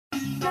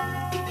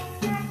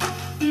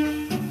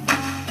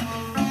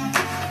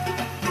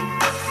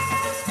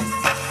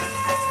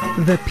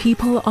The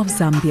people of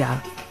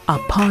Zambia are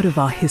part of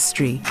our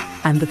history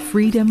and the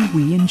freedom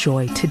we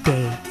enjoy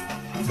today.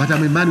 But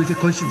I'm a man with a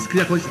conscience,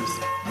 clear conscience.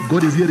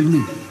 God is hearing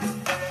me.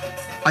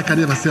 I can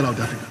never sell out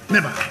Africa.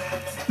 Never.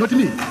 Not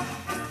me.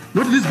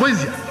 Not these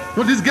boys here.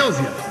 Not these girls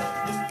here.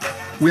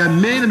 We are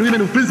men and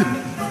women of principle.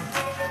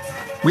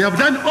 We have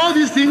done all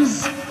these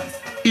things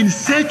in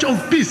search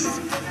of peace.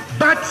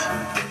 But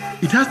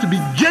it has to be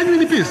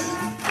genuine peace.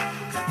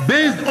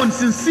 Based on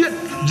sincere,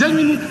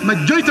 genuine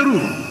majority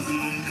rule.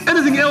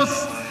 Anything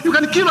else, you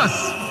can kill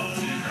us.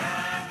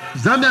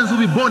 Zambians will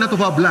be born out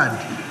of our blood.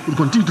 We'll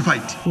continue to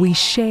fight. We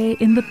share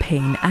in the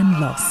pain and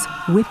loss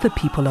with the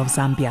people of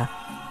Zambia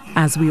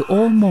as we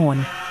all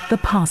mourn the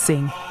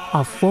passing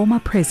of former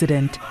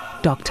President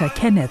Dr.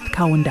 Kenneth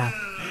Kaunda.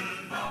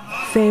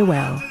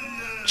 Farewell,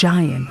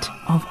 Giant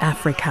of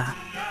Africa.